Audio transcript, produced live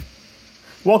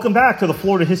Welcome back to the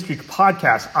Florida History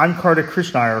Podcast. I'm Kartik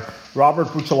Krishnaiyer. Robert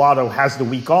Buccellato has the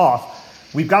week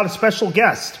off. We've got a special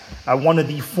guest, one of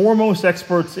the foremost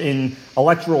experts in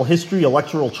electoral history,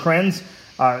 electoral trends,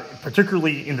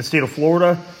 particularly in the state of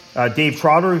Florida, Dave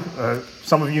Trotter.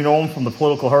 Some of you know him from the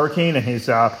Political Hurricane and his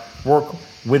work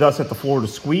with us at the Florida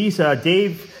Squeeze.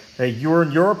 Dave, you're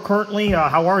in Europe currently.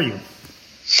 How are you?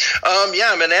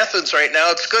 I'm in Athens right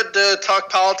now. It's good to talk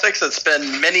politics. It's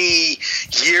been many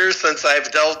years since I've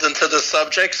delved into the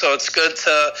subject, so it's good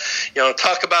to,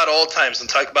 talk about old times and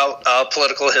talk about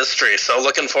political history. So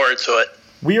looking forward to it.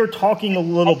 We are talking a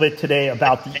little bit today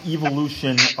about the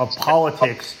evolution of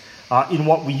politics in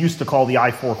what we used to call the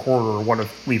I-4 corridor, or what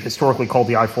we've historically called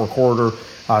the I-4 corridor,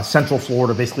 Central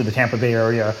Florida, basically the Tampa Bay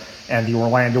area and the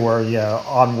Orlando area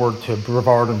onward to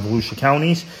Brevard and Volusia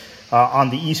counties. On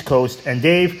the East Coast. And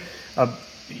Dave,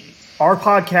 our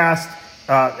podcast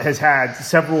has had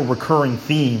several recurring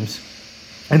themes,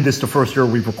 and this is the first year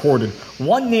we've recorded.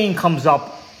 One name comes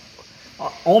up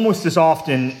almost as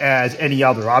often as any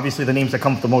other. Obviously, the names that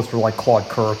come up the most are like Claude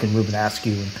Kirk and Ruben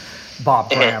Askew and Bob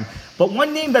Graham. But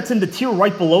one name that's in the tier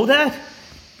right below that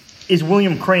is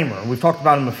William Kramer. We've talked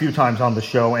about him a few times on the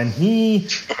show, and he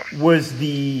was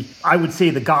I would say,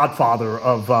 the godfather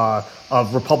of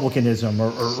Republicanism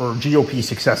or GOP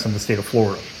success in the state of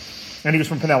Florida. And he was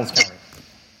from Pinellas County.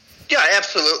 Yeah,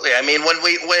 absolutely. I mean,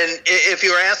 if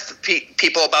you were asked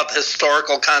people about the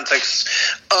historical context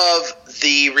of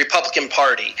the Republican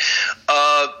Party,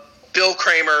 Bill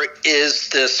Kramer is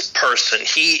this person.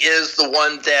 He is the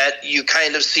one that you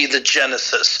kind of see the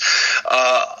genesis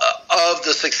of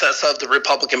the success of the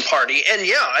Republican Party. And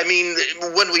yeah, I mean,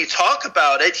 when we talk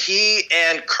about it, he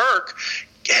and Kirk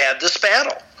had this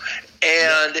battle,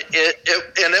 and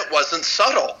it wasn't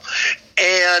subtle.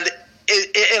 And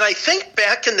I think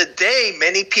back in the day,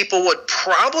 many people would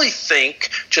probably think,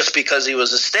 just because he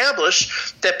was established,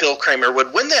 that Bill Kramer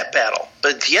would win that battle.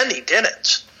 But at the end, he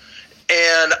didn't.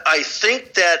 And I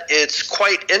think that it's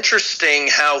quite interesting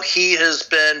how he has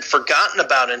been forgotten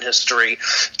about in history,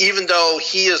 even though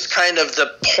he is kind of the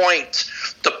point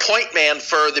man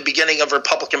for the beginning of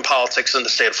Republican politics in the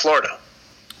state of Florida.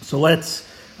 So let's,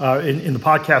 in the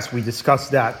podcast, we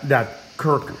discussed that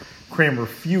Kirk-Kramer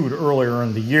feud earlier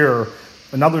in the year.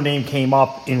 Another name came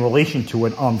up in relation to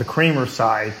it on the Kramer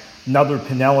side, another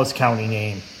Pinellas County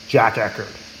name, Jack Eckert.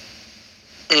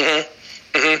 Mm-hmm.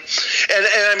 Mm-hmm. And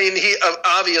I mean, he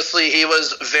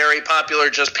was very popular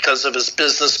just because of his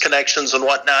business connections and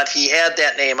whatnot. He had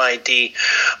that name ID.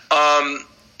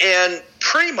 And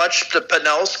pretty much the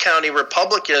Pinellas County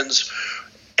Republicans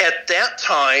at that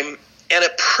time, and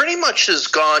it pretty much has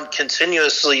gone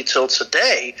continuously till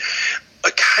today, a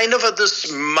kind of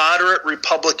this moderate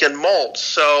Republican mold.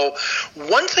 So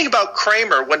one thing about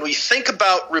Kramer, when we think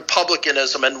about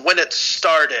Republicanism and when it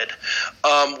started,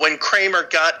 when Kramer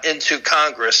got into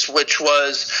Congress, which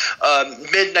was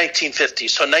mid-1950s,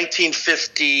 so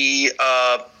 1954,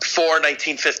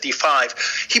 1955,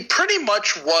 he pretty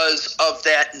much was of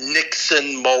that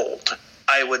Nixon mold,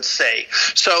 I would say.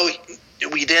 So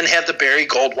we didn't have the Barry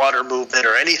Goldwater movement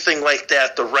or anything like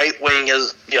that. The right wing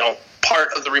is,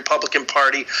 part of the Republican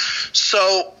Party.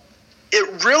 So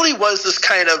it really was this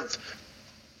kind of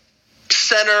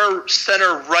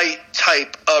center-right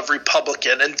type of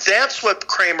Republican, and that's what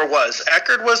Kramer was.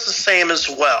 Eckert was the same as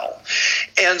well.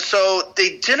 And so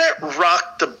they didn't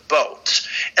rock the boat.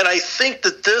 And I think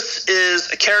that this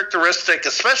is a characteristic,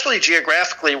 especially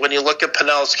geographically, when you look at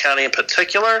Pinellas County in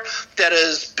particular, that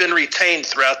has been retained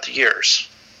throughout the years.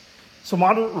 So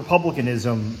moderate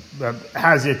Republicanism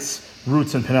has its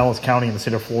roots in Pinellas County in the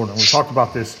state of Florida. And we talked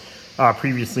about this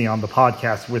previously on the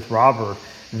podcast with Robert,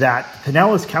 that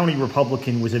Pinellas County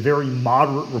Republican was a very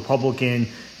moderate Republican,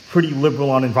 pretty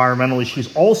liberal on environmental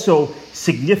issues. Also,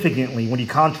 significantly, when you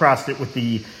contrast it with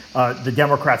the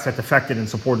Democrats that defected and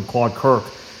supported Claude Kirk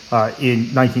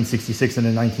in 1966 and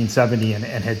in 1970 and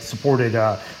had supported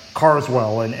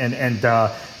Carswell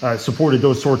and supported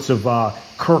those sorts of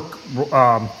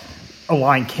Kirk-aligned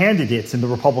candidates in the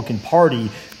Republican Party,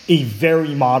 a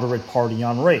very moderate party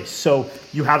on race. So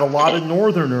you had a lot of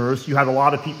Northerners, you had a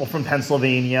lot of people from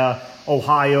Pennsylvania,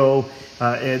 Ohio,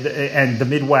 and the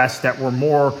Midwest that were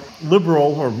more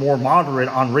liberal or more moderate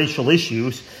on racial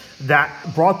issues that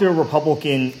brought their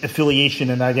Republican affiliation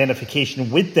and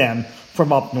identification with them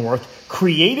from up north,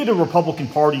 created a Republican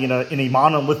Party in a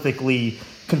monolithically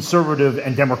conservative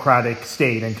and Democratic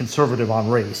state and conservative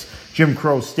on race. Jim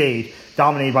Crow state,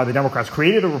 dominated by the Democrats,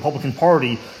 created a Republican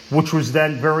Party which was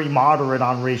then very moderate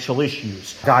on racial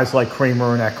issues. Guys like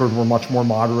Kramer and Eckerd were much more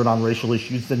moderate on racial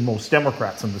issues than most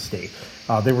Democrats in the state.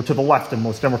 They were to the left than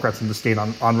most Democrats in the state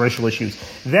on racial issues.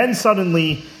 Then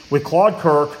suddenly, with Claude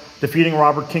Kirk defeating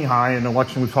Robert King High, an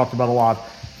election we've talked about a lot in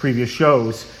previous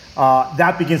shows,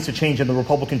 that begins to change, and the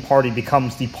Republican Party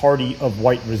becomes the party of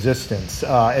white resistance.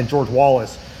 And George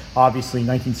Wallace, obviously, in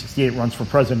 1968, runs for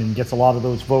president and gets a lot of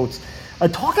those votes.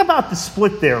 Talk about the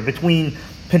split there between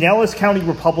Pinellas County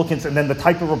Republicans and then the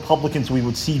type of Republicans we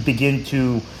would see begin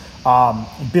to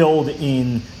build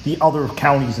in the other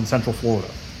counties in Central Florida.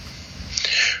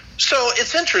 So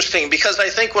it's interesting because I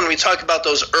think when we talk about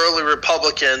those early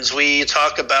Republicans, we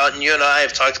talk about, and you and I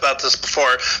have talked about this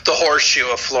before, the horseshoe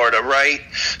of Florida, right?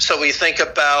 So we think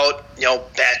about,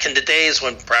 back in the days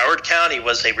when Broward County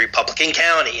was a Republican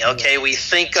county, okay? We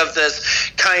think of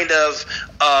this kind of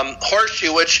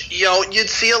horseshoe, which, you'd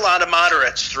see a lot of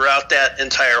moderates throughout that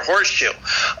entire horseshoe.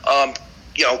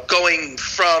 Going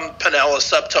from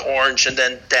Pinellas up to Orange and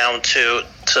then down to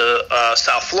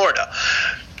South Florida.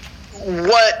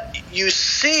 What you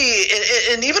see,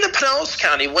 and even in Pinellas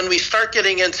County, when we start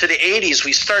getting into the 80s,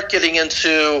 we start getting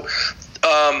into,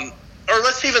 or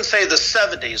let's even say the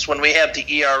 70s, when we have the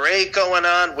ERA going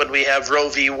on, when we have Roe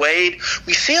v. Wade,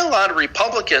 we see a lot of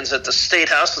Republicans at the state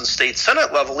house and state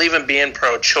senate level even being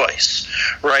pro-choice,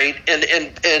 right,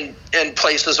 in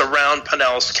places around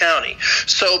Pinellas County.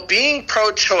 So being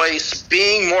pro-choice,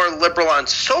 being more liberal on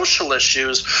social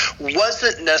issues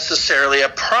wasn't necessarily a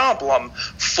problem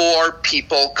for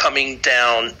people coming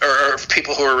down, or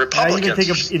people who are Republicans. I even think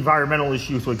of environmental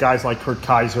issues with guys like Kurt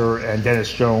Kaiser and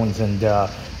Dennis Jones and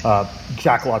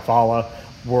Jack Latvala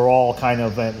were all kind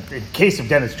of, in the case of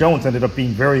Dennis Jones, ended up being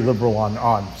very liberal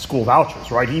on school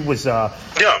vouchers, right? He was as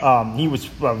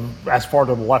far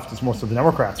to the left as most of the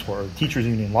Democrats were. The teachers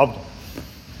union loved him.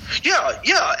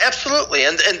 Yeah, absolutely.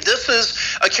 And this is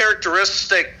a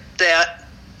characteristic that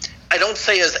I don't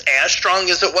say is as strong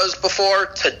as it was before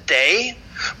today,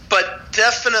 but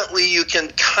definitely you can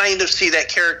kind of see that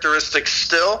characteristic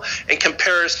still in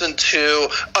comparison to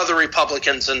other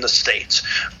Republicans in the states.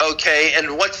 Okay,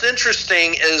 and what's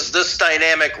interesting is this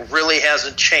dynamic really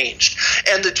hasn't changed.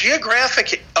 And the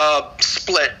geographic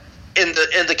split in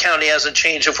the county hasn't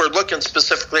changed if we're looking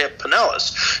specifically at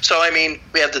Pinellas. So, I mean,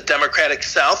 we have the Democratic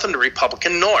South and the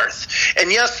Republican North.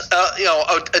 And yes,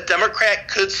 a Democrat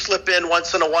could slip in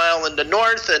once in a while in the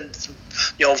North and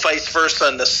vice versa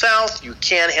in the South. You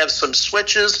can have some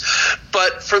switches,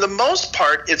 but for the most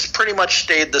part, it's pretty much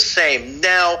stayed the same.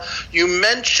 Now, you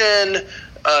mentioned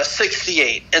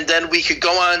 68, and then we could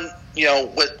go on,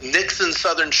 with Nixon's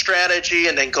Southern strategy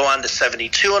and then go on to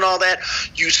 72 and all that.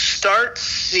 You start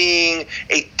seeing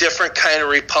a different kind of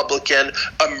Republican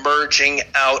emerging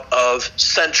out of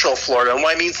Central Florida. And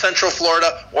when I mean Central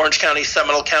Florida, Orange County,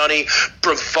 Seminole County,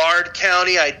 Brevard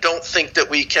County, I don't think that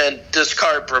we can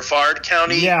discard Brevard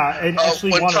County. Yeah, and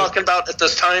actually when talking about at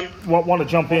this time. Want to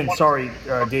jump in, sorry,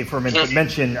 Dave, for a minute, to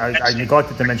mention, I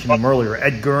neglected to mention him earlier,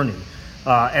 Ed Gurney,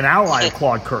 an ally of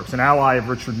Claude Kirk's, an ally of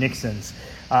Richard Nixon's,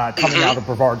 coming out of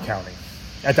Brevard County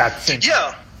at that same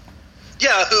time.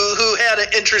 Yeah, who had an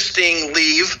interesting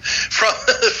leave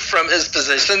from his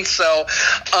position. So,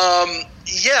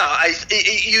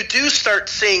 you do start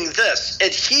seeing this,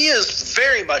 and he is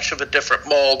very much of a different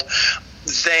mold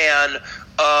than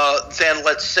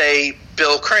let's say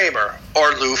Bill Kramer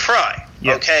or Lou Fry.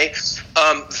 Yeah. Okay,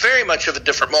 very much of a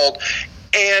different mold,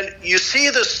 and you see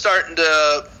this starting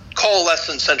to coalesce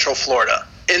in Central Florida,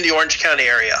 in the Orange County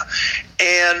area.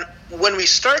 And when we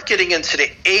start getting into the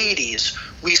 80s,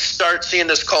 we start seeing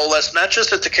this coalesce not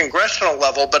just at the congressional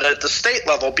level, but at the state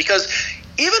level, because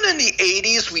even in the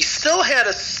 80s, we still had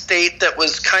a state that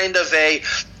was kind of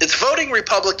it's voting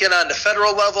Republican on the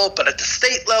federal level, but at the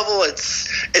state level, it's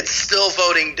still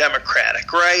voting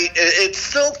Democratic, right? It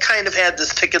still kind of had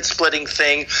this ticket splitting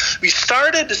thing. We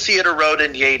started to see it erode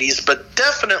in the 80s, but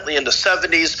definitely in the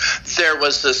 70s, there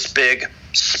was this big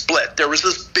split. There was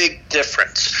this big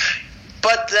difference.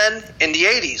 But then in the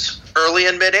 80s, early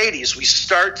and mid-80s, we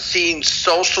start seeing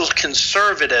social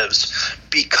conservatives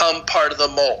become part of the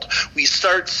mold. We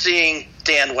start seeing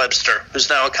Dan Webster, who's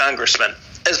now a congressman,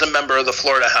 as a member of the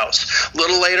Florida House. A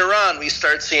little later on, we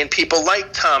start seeing people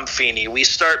like Tom Feeney. We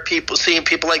start seeing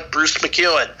people like Bruce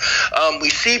McEwen.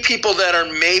 We see people that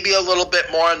are maybe a little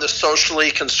bit more on the socially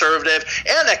conservative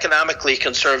and economically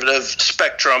conservative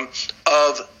spectrum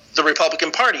of the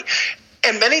Republican Party.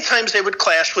 And many times they would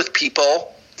clash with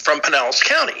people from Pinellas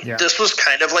County. Yeah. This was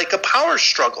kind of like a power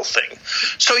struggle thing.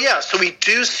 So we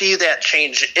do see that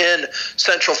change in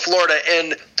Central Florida,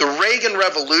 and the Reagan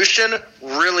Revolution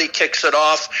really kicks it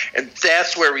off, and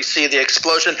that's where we see the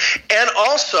explosion. And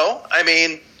also, I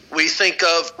mean, we think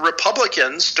of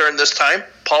Republicans during this time,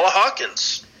 Paula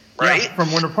Hawkins, right? Yeah,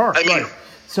 from Winter Park, I mean, right.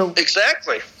 So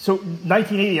exactly. So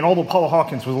 1980, and although Paula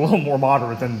Hawkins was a little more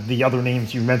moderate than the other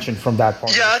names you mentioned from that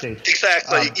part of the state.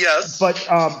 Exactly, yes. But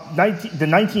the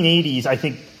 1980s, I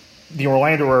think the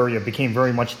Orlando area became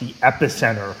very much the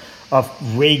epicenter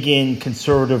of Reagan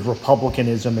conservative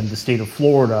republicanism in the state of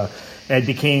Florida. And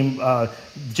became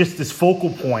just this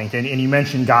focal point. And you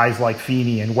mentioned guys like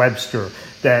Feeney and Webster,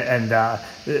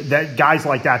 that guys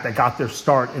like that got their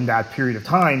start in that period of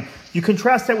time. You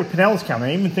contrast that with Pinellas County.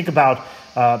 I even think about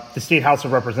the State House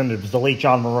of Representatives, the late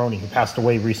John Maroney, who passed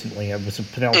away recently. Was a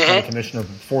Pinellas County commissioner.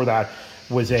 Before that,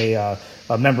 was a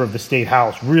member of the State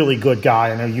House. Really good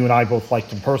guy. I know you and I both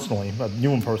liked him personally.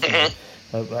 Knew him personally.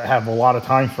 Had a lot of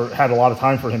time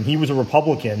for him. He was a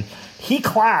Republican. He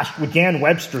clashed with Dan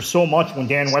Webster so much when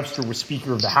Dan Webster was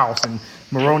Speaker of the House, and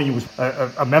Maroney was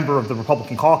a member of the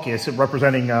Republican caucus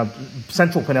representing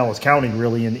central Pinellas County,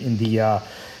 really in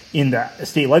the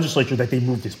state legislature, that they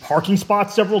moved his parking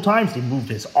spots several times. They moved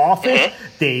his office.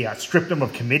 They stripped him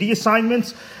of committee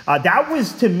assignments. That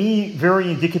was, to me, very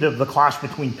indicative of the clash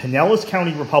between Pinellas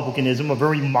County Republicanism, a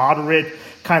very moderate,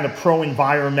 kind of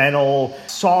pro-environmental,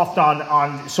 soft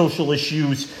on social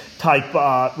issues type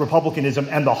Republicanism,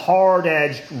 and the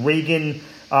hard-edged Reagan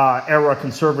era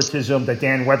conservatism that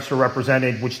Dan Webster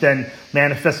represented, which then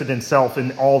manifested itself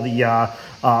in all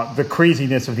the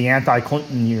craziness of the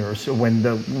anti-Clinton years, when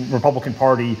the Republican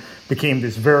Party became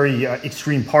this very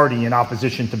extreme party in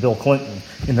opposition to Bill Clinton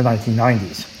in the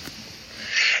 1990s.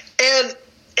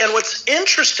 And what's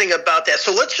interesting about that,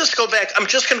 so let's just go back. I'm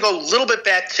just going to go a little bit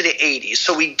back to the 80s.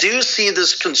 So we do see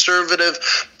this conservative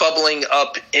bubbling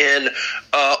up in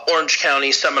Orange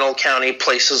County, Seminole County,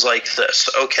 places like this.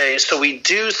 Okay, so we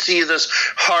do see this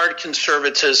hard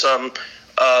conservatism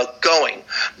going.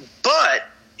 But,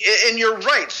 and you're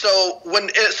right. So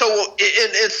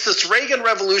it's this Reagan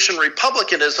Revolution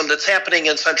republicanism that's happening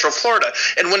in Central Florida.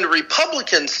 And when the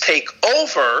Republicans take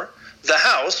over the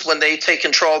House, when they take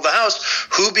control of the House,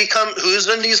 who's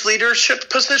in these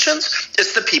leadership positions?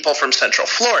 It's the people from Central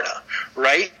Florida,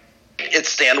 right?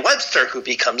 It's Dan Webster who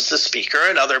becomes the speaker,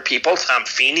 and other people. Tom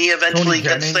Feeney eventually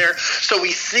gets there. So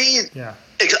we see,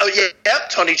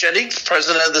 Tony Jennings,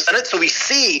 president of the Senate. So we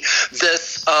see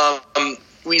this.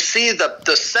 We see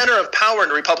the center of power in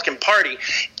the Republican Party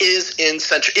is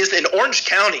in Orange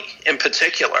County in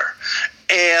particular.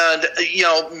 And,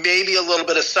 maybe a little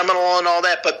bit of Seminole and all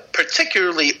that, but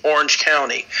particularly Orange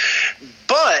County.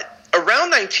 But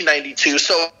around 1992,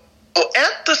 so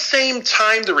at the same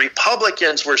time the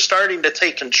Republicans were starting to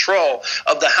take control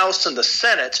of the House and the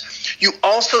Senate, you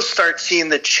also start seeing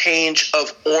the change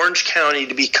of Orange County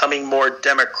to becoming more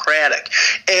Democratic.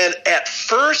 And at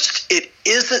first, it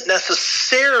isn't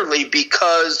necessarily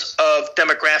because of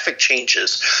demographic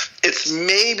changes. It's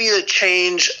maybe the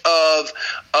change of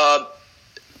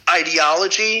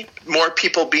ideology, more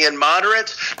people being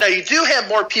moderate. Now, you do have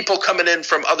more people coming in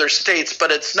from other states,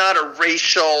 but it's not a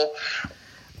racial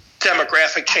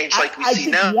demographic change like we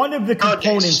see now. One of the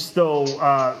components, though,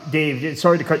 Dave,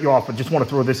 sorry to cut you off, but just want to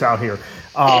throw this out here.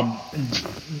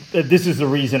 This is the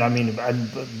reason, I'm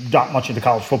not much into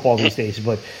college football these days,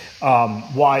 but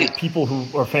why people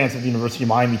who are fans of the University of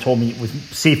Miami told me it was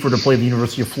safer to play the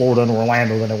University of Florida in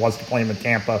Orlando than it was to play them in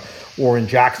Tampa or in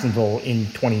Jacksonville in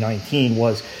 2019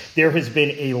 was there has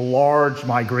been a large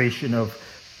migration of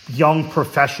young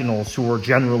professionals who are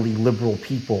generally liberal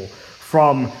people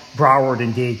from Broward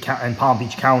and Dade and Palm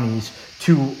Beach counties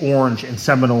to Orange and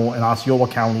Seminole and Osceola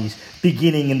counties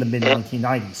beginning in the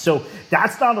mid-1990s. So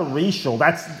that's not a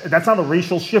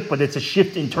racial shift, but it's a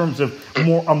shift in terms of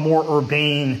a more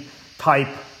urbane type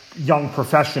young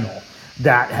professional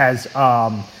that has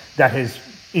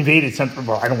invaded Central.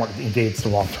 Well, I don't want to invade; it's the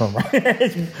wrong term,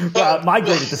 right?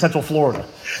 Migrated to Central Florida.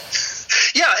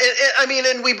 Yeah,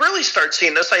 and we really start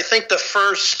seeing this. I think the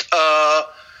first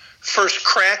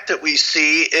crack that we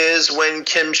see is when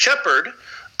Kim Shepard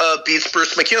beats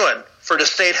Bruce McEwen for the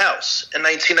state house in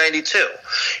 1992,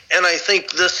 and I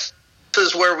think this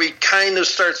is where we kind of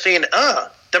start seeing,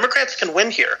 Democrats can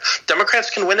win here. Democrats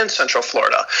can win in Central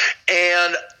Florida,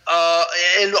 and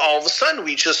all of a sudden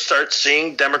we just start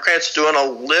seeing Democrats doing a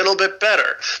little bit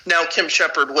better. Now, Kim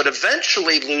Shepard would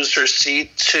eventually lose her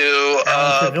seat to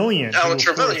Alan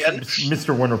Trevelyan,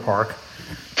 Mr. Winter Park.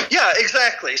 Yeah,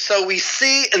 exactly. So we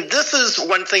see, and this is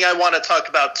one thing I want to talk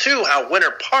about too, how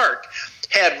Winter Park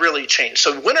had really changed.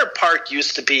 So Winter Park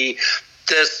used to be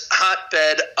this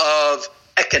hotbed of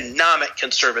economic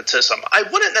conservatism. I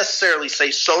wouldn't necessarily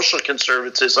say social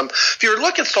conservatism. If you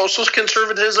look at social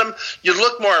conservatism, you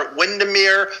look more at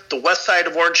Windermere, the west side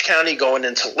of Orange County going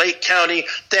into Lake County.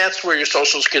 That's where your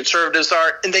social conservatives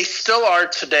are, and they still are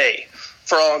today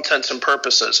for all intents and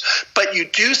purposes. But you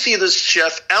do see this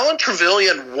shift. Alan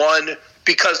Trevelyan won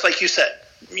because, like you said,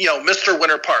 Mr.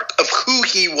 Winter Park, of who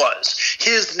he was.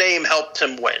 His name helped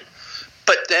him win.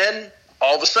 But then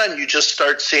all of a sudden you just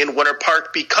start seeing Winter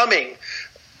Park becoming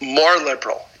more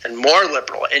liberal,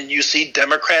 and you see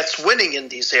Democrats winning in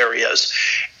these areas.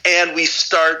 And we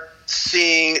start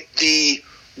seeing the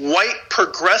white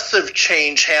progressive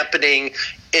change happening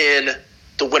in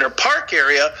the Winter Park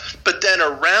area, but then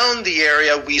around the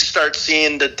area we start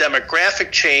seeing the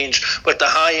demographic change with the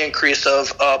high increase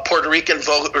of Puerto Rican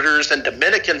voters and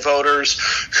Dominican voters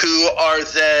who are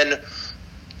then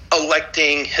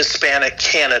electing Hispanic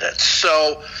candidates.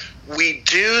 So we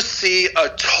do see a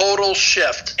total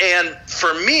shift. And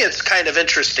for me, it's kind of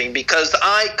interesting because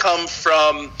I come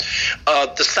from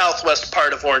the southwest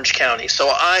part of Orange County. So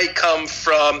I come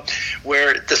from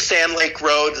where the Sand Lake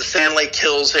Road, the Sand Lake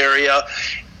Hills area.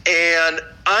 And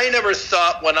I never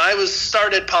thought when I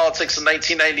started politics in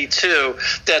 1992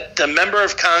 that the member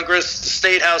of Congress, the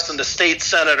state house, and the state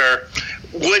senator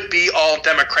would be all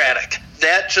Democratic.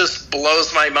 That just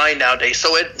blows my mind nowadays.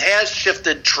 So it has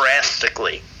shifted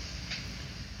drastically.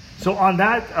 So on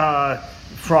that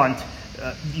front,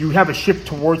 you have a shift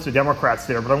towards the Democrats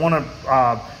there, but I want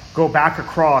to go back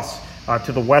across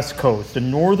to the West Coast, the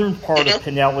northern part of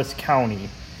Pinellas County,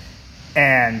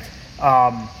 and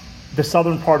the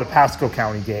southern part of Pasco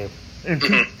County, Dave.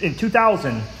 In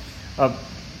 2000, Al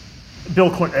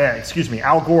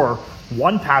Gore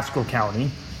won Pasco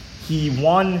County. He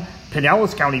won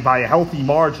Pinellas County by a healthy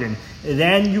margin. And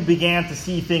then you began to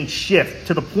see things shift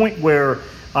to the point where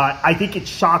I think it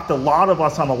shocked a lot of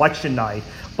us on election night,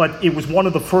 but it was one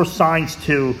of the first signs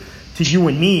to you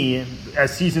and me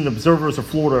as seasoned observers of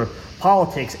Florida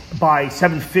politics by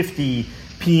 7:50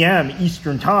 p.m.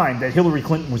 Eastern time that Hillary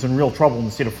Clinton was in real trouble in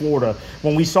the state of Florida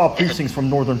when we saw precincts from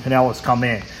northern Pinellas come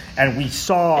in, and we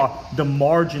saw the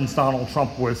margins Donald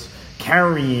Trump was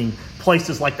carrying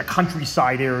places like the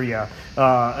countryside area,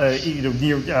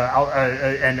 near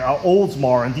and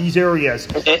Oldsmar and these areas,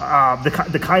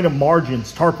 the kind of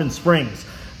margins, Tarpon Springs,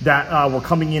 that were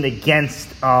coming in against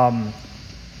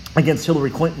Hillary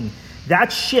Clinton.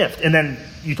 That shift, and then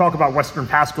you talk about Western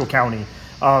Pasco County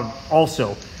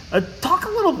also. Talk a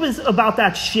little bit about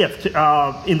that shift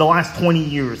in the last 20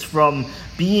 years from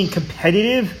being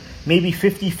competitive, maybe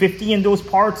 50-50 in those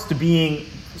parts, to being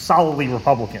solidly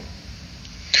Republican.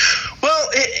 Well,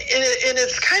 and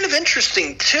it's kind of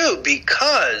interesting, too,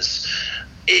 because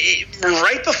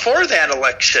right before that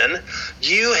election,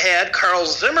 you had Carl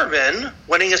Zimmerman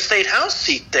winning a state house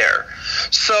seat there.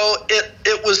 So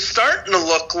it was starting to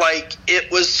look like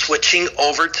it was switching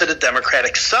over to the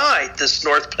Democratic side, this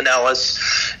North Pinellas,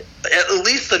 at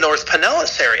least the North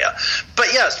Pinellas area.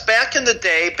 But yes, back in the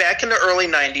day, back in the early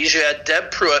 90s, you had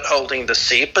Deb Pruitt holding the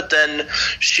seat, but then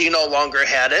she no longer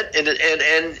had it.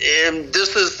 And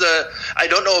this is I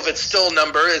don't know if it's still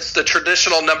it's the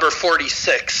traditional number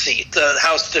 46 seat, the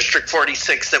House District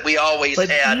 46 that we always had.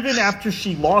 But even after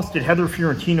she lost it, Heather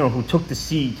Fiorentino, who took the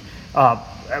seat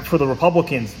for the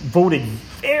Republicans, voted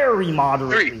very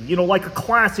moderately, like a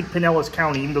classic Pinellas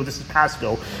County, even though this is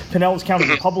Pasco, Pinellas County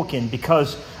Republican,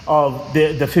 because of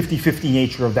the 50-50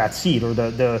 nature of that seat, or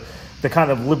the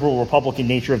kind of liberal Republican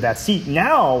nature of that seat.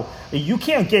 Now, you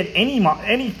can't get any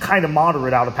kind of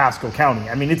moderate out of Pasco County.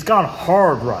 I mean, it's gone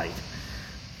hard right.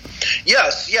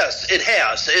 Yes, it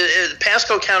has.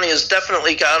 Pasco County has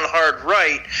definitely gone hard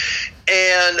right,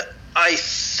 and I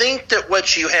think that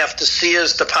what you have to see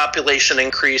is the population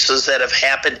increases that have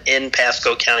happened in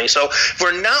Pasco County. So if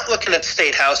we're not looking at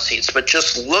state house seats, but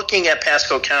just looking at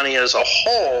Pasco County as a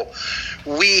whole,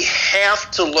 we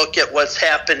have to look at what's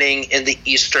happening in the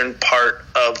eastern part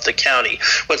of the county,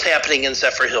 what's happening in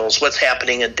Zephyr Hills, what's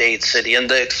happening in Dade City, and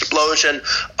the explosion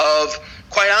of,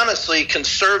 quite honestly,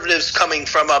 conservatives coming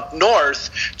from up north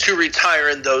to retire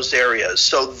in those areas.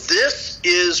 So this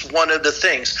is one of the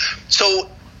things. So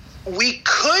we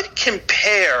could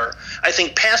compare, I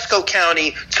think, Pasco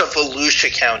County to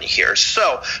Volusia County here.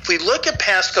 So if we look at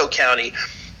Pasco County,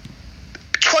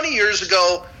 20 years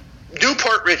ago,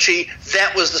 Newport Richey,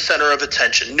 that was the center of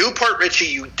attention. Newport Richey,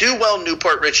 you do well,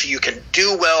 Newport Richey, you can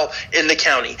do well in the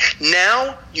county.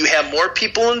 Now you have more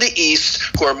people in the east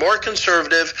who are more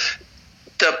conservative.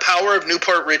 the power of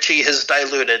Newport Richey has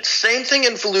diluted. Same thing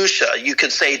in Volusia. You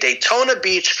could say Daytona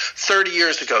Beach 30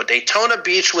 years ago. Daytona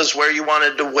Beach was where you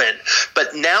wanted to win.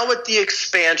 But now with the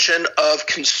expansion of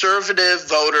conservative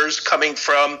voters coming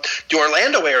from the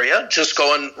Orlando area, just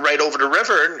going right over the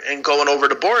river and going over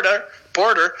the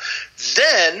border,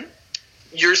 then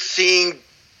you're seeing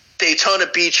Daytona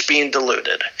Beach being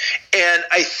diluted. And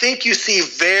I think you see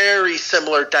very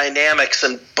similar dynamics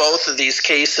in both of these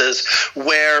cases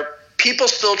where people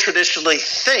still traditionally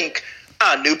think,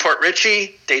 Newport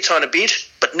Richey, Daytona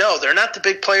Beach, but no, they're not the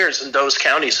big players in those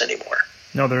counties anymore.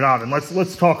 No, they're not. And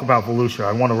let's talk about Volusia.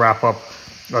 I want to wrap up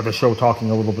the show talking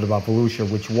a little bit about Volusia,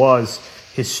 which was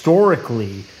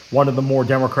historically one of the more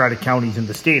Democratic counties in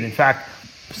the state. In fact,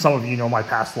 some of you know my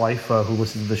past life who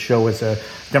listen to the show as a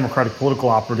Democratic political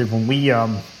operative. When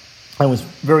I was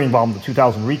very involved in the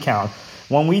 2000 recount.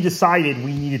 When we decided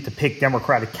we needed to pick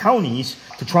Democratic counties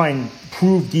to try and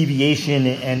prove deviation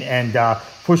and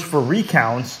push for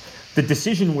recounts, the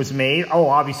decision was made,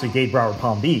 obviously Dade, Broward,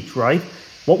 Palm Beach, right?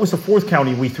 What was the fourth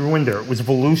county we threw in there? It was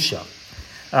Volusia,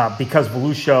 because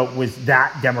Volusia was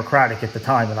that Democratic at the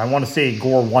time. And I want to say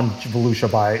Gore won Volusia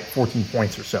by 14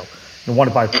 points or so. He won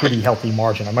it by a pretty healthy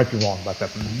margin. I might be wrong about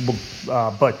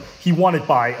that, but he won it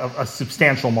by a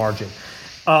substantial margin.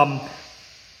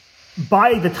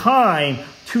 By the time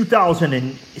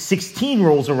 2016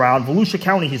 rolls around, Volusia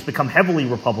County has become heavily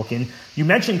Republican. You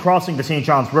mentioned crossing the St.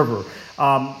 Johns River.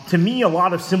 To me, a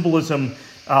lot of symbolism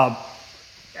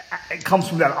comes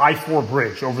from that I-4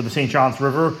 bridge over the St. Johns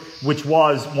River, which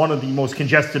was one of the most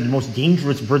congested and most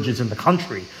dangerous bridges in the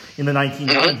country in the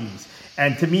 1990s.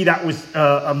 And to me, that was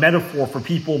a metaphor for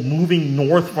people moving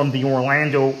north from the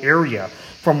Orlando area,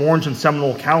 from Orange and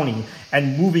Seminole County,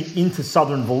 and moving into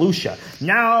southern Volusia.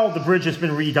 Now the bridge has been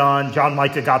redone. John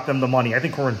Micah got them the money. I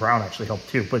think Corinne Brown actually helped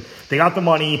too. But they got the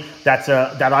money. That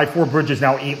I-4 bridge is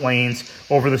now 8 lanes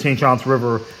over the St. Johns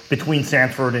River between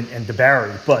Sanford and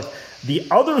DeBarry. But the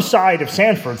other side of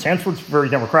Sanford's very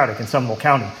Democratic in Seminole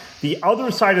County. The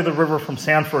other side of the river from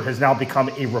Sanford has now become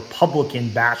a Republican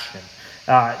bastion,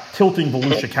 tilting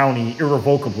Volusia County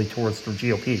irrevocably towards the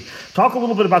GOP. Talk a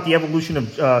little bit about the evolution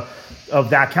of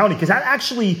that county, because that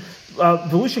actually,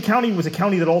 Volusia County was a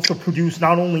county that also produced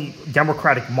not only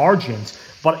Democratic margins,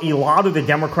 but a lot of the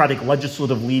Democratic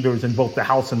legislative leaders in both the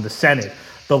House and the Senate,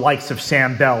 the likes of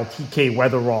Sam Bell, T.K.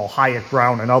 Weatherall, Hyatt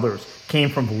Brown, and others, came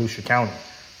from Volusia County.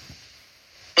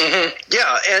 Mm-hmm.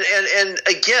 Yeah, and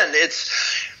again,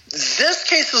 this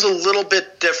case is a little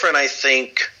bit different, I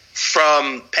think,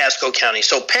 from Pasco County.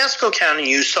 So Pasco County,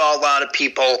 you saw a lot of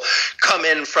people come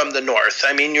in from the north.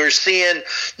 I mean, you're seeing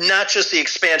not just the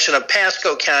expansion of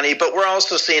Pasco County, but we're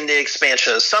also seeing the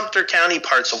expansion of Sumter County,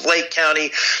 parts of Lake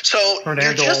County. So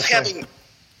you're just having...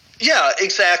 Yeah,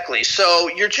 exactly. So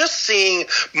you're just seeing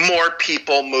more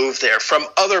people move there from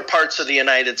other parts of the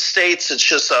United States. It's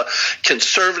just a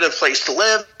conservative place to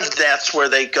live. That's where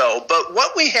they go. But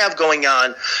what we have going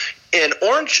on in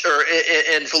Orange or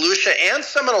in Volusia and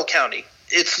Seminole County,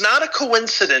 it's not a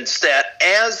coincidence that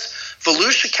as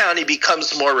Volusia County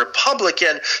becomes more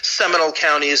Republican, Seminole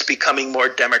County is becoming more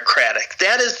Democratic.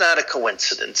 That is not a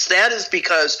coincidence. That is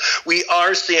because we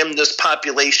are seeing this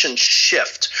population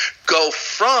shift, go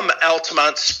from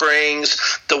Altamont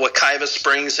Springs, the Wekiva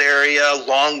Springs area,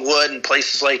 Longwood, and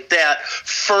places like that,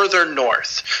 further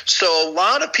north. So a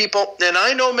lot of people, and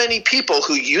I know many people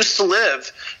who used to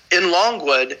live in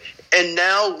Longwood and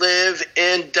now live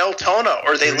in Deltona,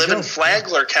 or they live in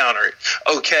Flagler County,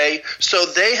 okay? So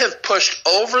they have pushed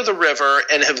over the river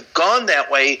and have gone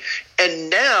that way, and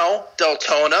now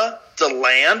Deltona, the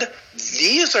land,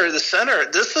 these are the center.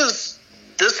 This is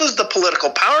the political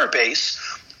power base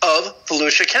of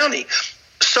Volusia County.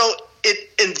 So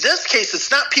in this case,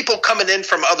 it's not people coming in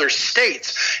from other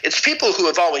states. It's people who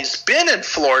have always been in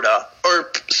Florida,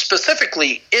 or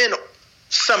specifically in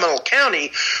Seminole County,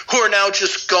 who are now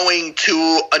just going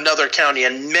to another county.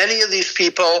 And many of these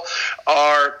people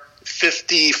are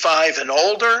 55 and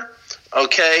older,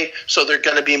 okay? So they're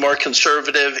going to be more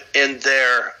conservative in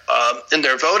their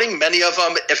voting. Many of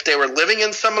them, if they were living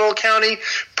in Seminole County,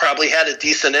 probably had a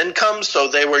decent income, so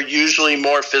they were usually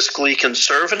more fiscally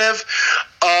conservative.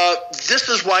 This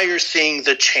is why you're seeing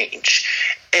the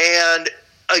change. And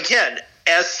again,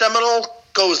 as Seminole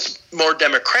goes more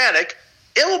Democratic,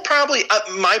 it will probably,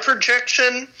 my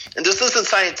projection, and this isn't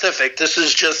scientific, this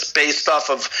is just based off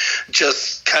of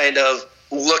just kind of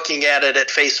looking at it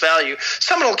at face value,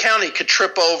 Seminole County could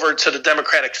trip over to the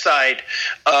Democratic side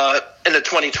in the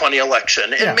 2020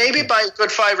 election, and maybe by a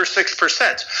good 5 or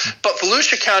 6%. But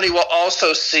Volusia County will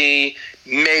also see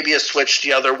maybe a switch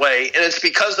the other way, and it's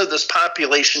because of this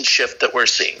population shift that we're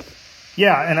seeing.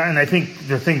 Yeah, and I think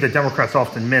the thing that Democrats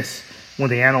often miss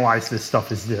when they analyze this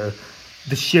stuff is the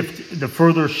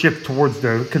further shift towards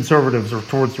the conservatives or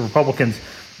towards the Republicans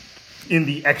in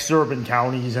the exurban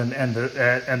counties and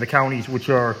the counties which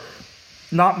are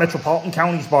not metropolitan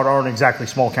counties, but aren't exactly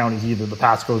small counties either. The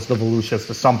Pascos, the Volusias,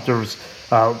 the Sumters,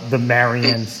 the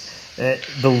Marions,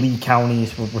 the Lee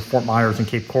counties with Fort Myers and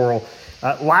Cape Coral.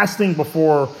 Last thing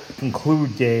before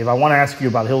conclude, Dave, I want to ask you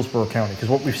about Hillsborough County, because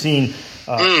what we've seen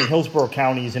in Hillsborough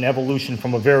County is an evolution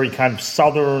from a very kind of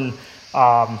southern,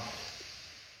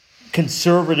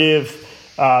 conservative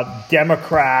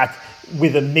Democrat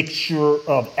with a mixture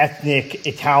of ethnic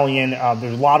Italian.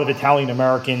 There's a lot of Italian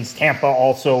Americans. Tampa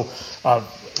also.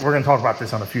 We're going to talk about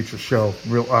this on a future show,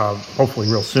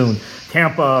 hopefully real soon.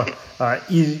 Tampa's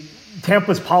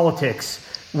politics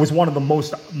was one of the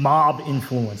most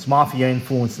mafia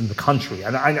influenced in the country.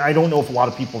 And I don't know if a lot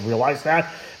of people realize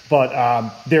that, but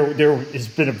there has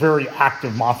been a very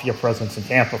active mafia presence in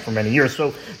Tampa for many years.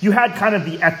 So you had kind of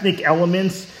the ethnic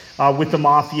elements with the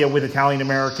mafia, with Italian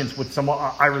Americans, with some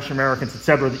Irish Americans, et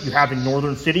cetera, that you have in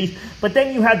northern cities. But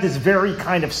then you had this very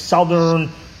kind of southern,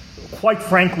 quite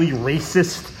frankly,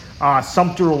 racist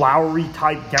Sumter Lowry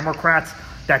type Democrats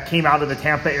that came out of the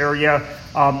Tampa area.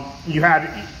 You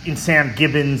had in Sam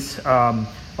Gibbons, a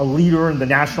leader in the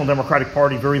National Democratic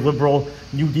Party, very liberal,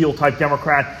 New Deal type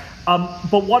Democrat.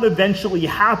 But what eventually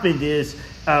happened is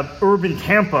urban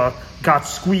Tampa got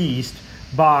squeezed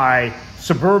by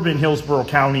suburban Hillsborough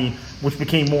County, which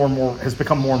has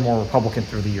become more and more Republican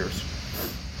through the years.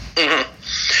 Mm-hmm.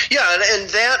 Yeah, and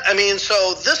that,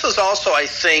 so this is also, I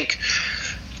think,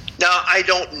 now I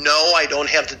don't know, I don't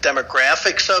have the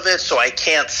demographics of it, so I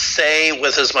can't say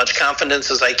with as much confidence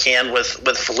as I can with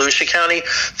Volusia County.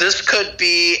 This could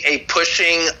be a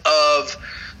pushing of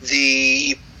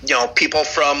the, people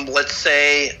from, let's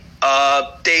say,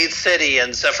 Dade City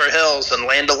and Zephyr Hills and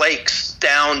Land O'Lakes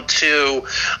down to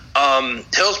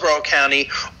Hillsborough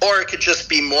County, or it could just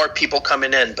be more people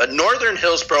coming in. But northern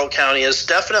Hillsborough County has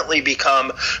definitely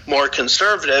become more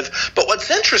conservative. But what's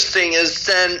interesting is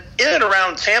then in and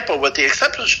around Tampa, with the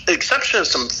exception of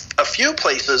a few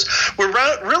places, we're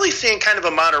really seeing kind of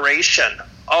a moderation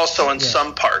also in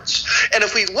some parts. And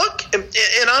if we look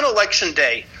on election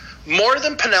day, more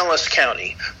than Pinellas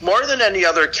County, more than any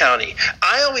other county,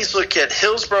 I always look at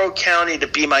Hillsborough County to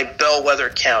be my bellwether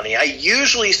county. I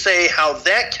usually say how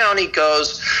that county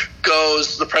goes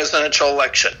the presidential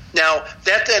election. Now,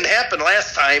 that didn't happen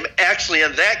last time. Actually,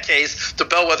 in that case, the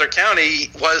bellwether county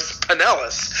was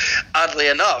Pinellas, oddly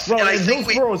enough. Well, and I think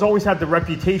Hillsborough has always had the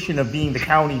reputation of being the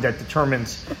county that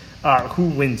determines who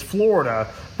wins Florida.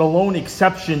 The lone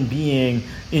exception being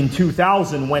in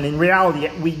 2000, when in reality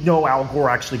we know Al Gore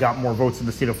actually got more votes in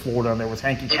the state of Florida, and there was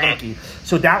hanky-panky.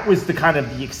 So that was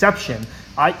the exception,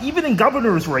 even in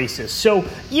governor's races. So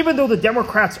even though the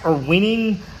Democrats are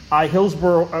winning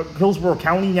Hillsborough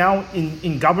County now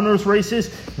in governor's races,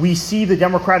 we see the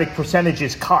Democratic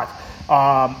percentages cut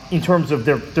in terms of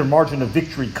their margin of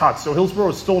victory cut. So Hillsborough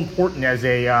is still important as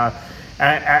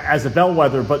a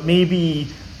bellwether, but maybe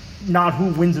not who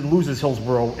wins and loses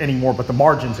Hillsborough anymore, but the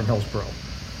margins in Hillsborough.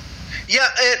 Yeah,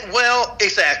 well,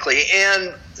 exactly.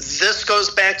 And this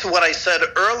goes back to what I said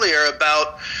earlier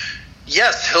about,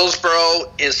 yes,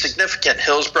 Hillsborough is significant.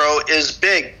 Hillsborough is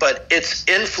big, but its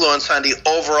influence on the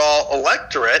overall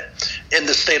electorate in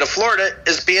the state of Florida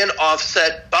is being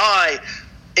offset by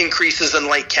increases in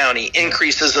Lake County,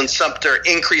 increases in Sumter,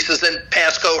 increases in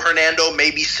Pasco, Hernando,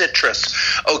 maybe Citrus,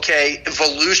 okay,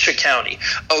 Volusia County,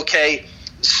 okay.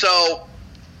 So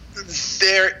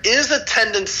there is a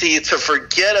tendency to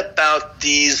forget about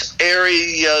these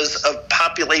areas of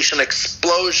population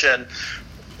explosion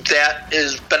that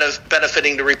is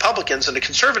benefiting the Republicans and the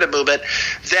conservative movement,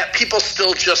 that people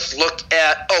still just look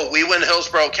at, we win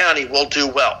Hillsborough County, we'll do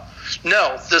well.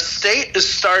 No, the state is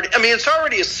starting. It's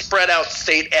already a spread out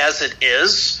state as it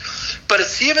is, but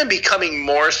it's even becoming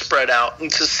more spread out. And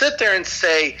to sit there and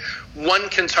say, one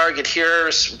can target here,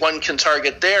 one can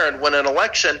target there, and win an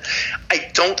election,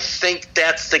 I don't think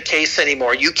that's the case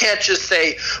anymore. You can't just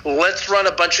say, let's run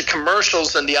a bunch of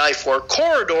commercials in the I-4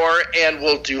 corridor and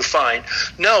we'll do fine.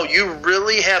 No, you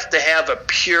really have to have a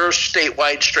pure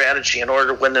statewide strategy in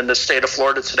order to win in the state of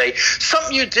Florida today.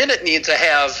 Something you didn't need to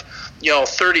have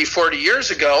 30, 40 years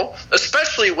ago,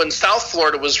 especially when South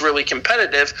Florida was really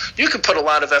competitive. You could put a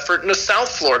lot of effort into South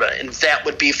Florida, and that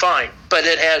would be fine. But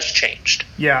it has changed.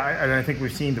 Yeah, and I think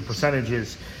we've seen the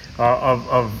percentages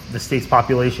of the state's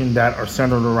population that are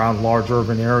centered around large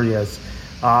urban areas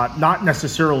not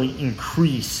necessarily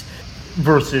increase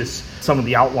versus some of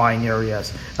the outlying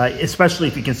areas, especially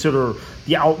if you consider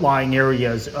the outlying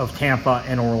areas of Tampa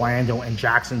and Orlando and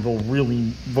Jacksonville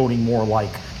really voting more like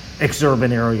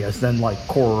exurban areas than like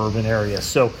core urban areas.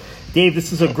 So, Dave,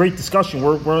 this is a great discussion.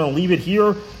 We're going to leave it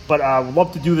here, but we'd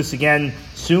love to do this again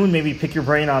soon. Maybe pick your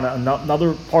brain on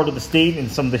another part of the state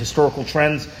and some of the historical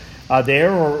trends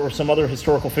there, or some other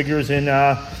historical figures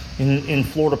in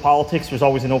Florida politics. There's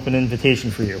always an open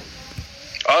invitation for you.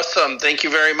 Awesome. Thank you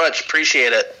very much.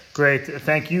 Appreciate it. Great.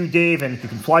 Thank you, Dave. And you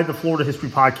can find the Florida History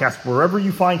Podcast wherever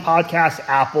you find podcasts: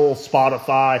 Apple,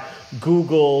 Spotify,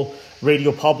 Google,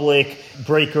 Radio Public,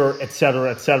 Breaker, et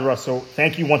cetera, et cetera. So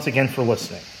thank you once again for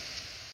listening.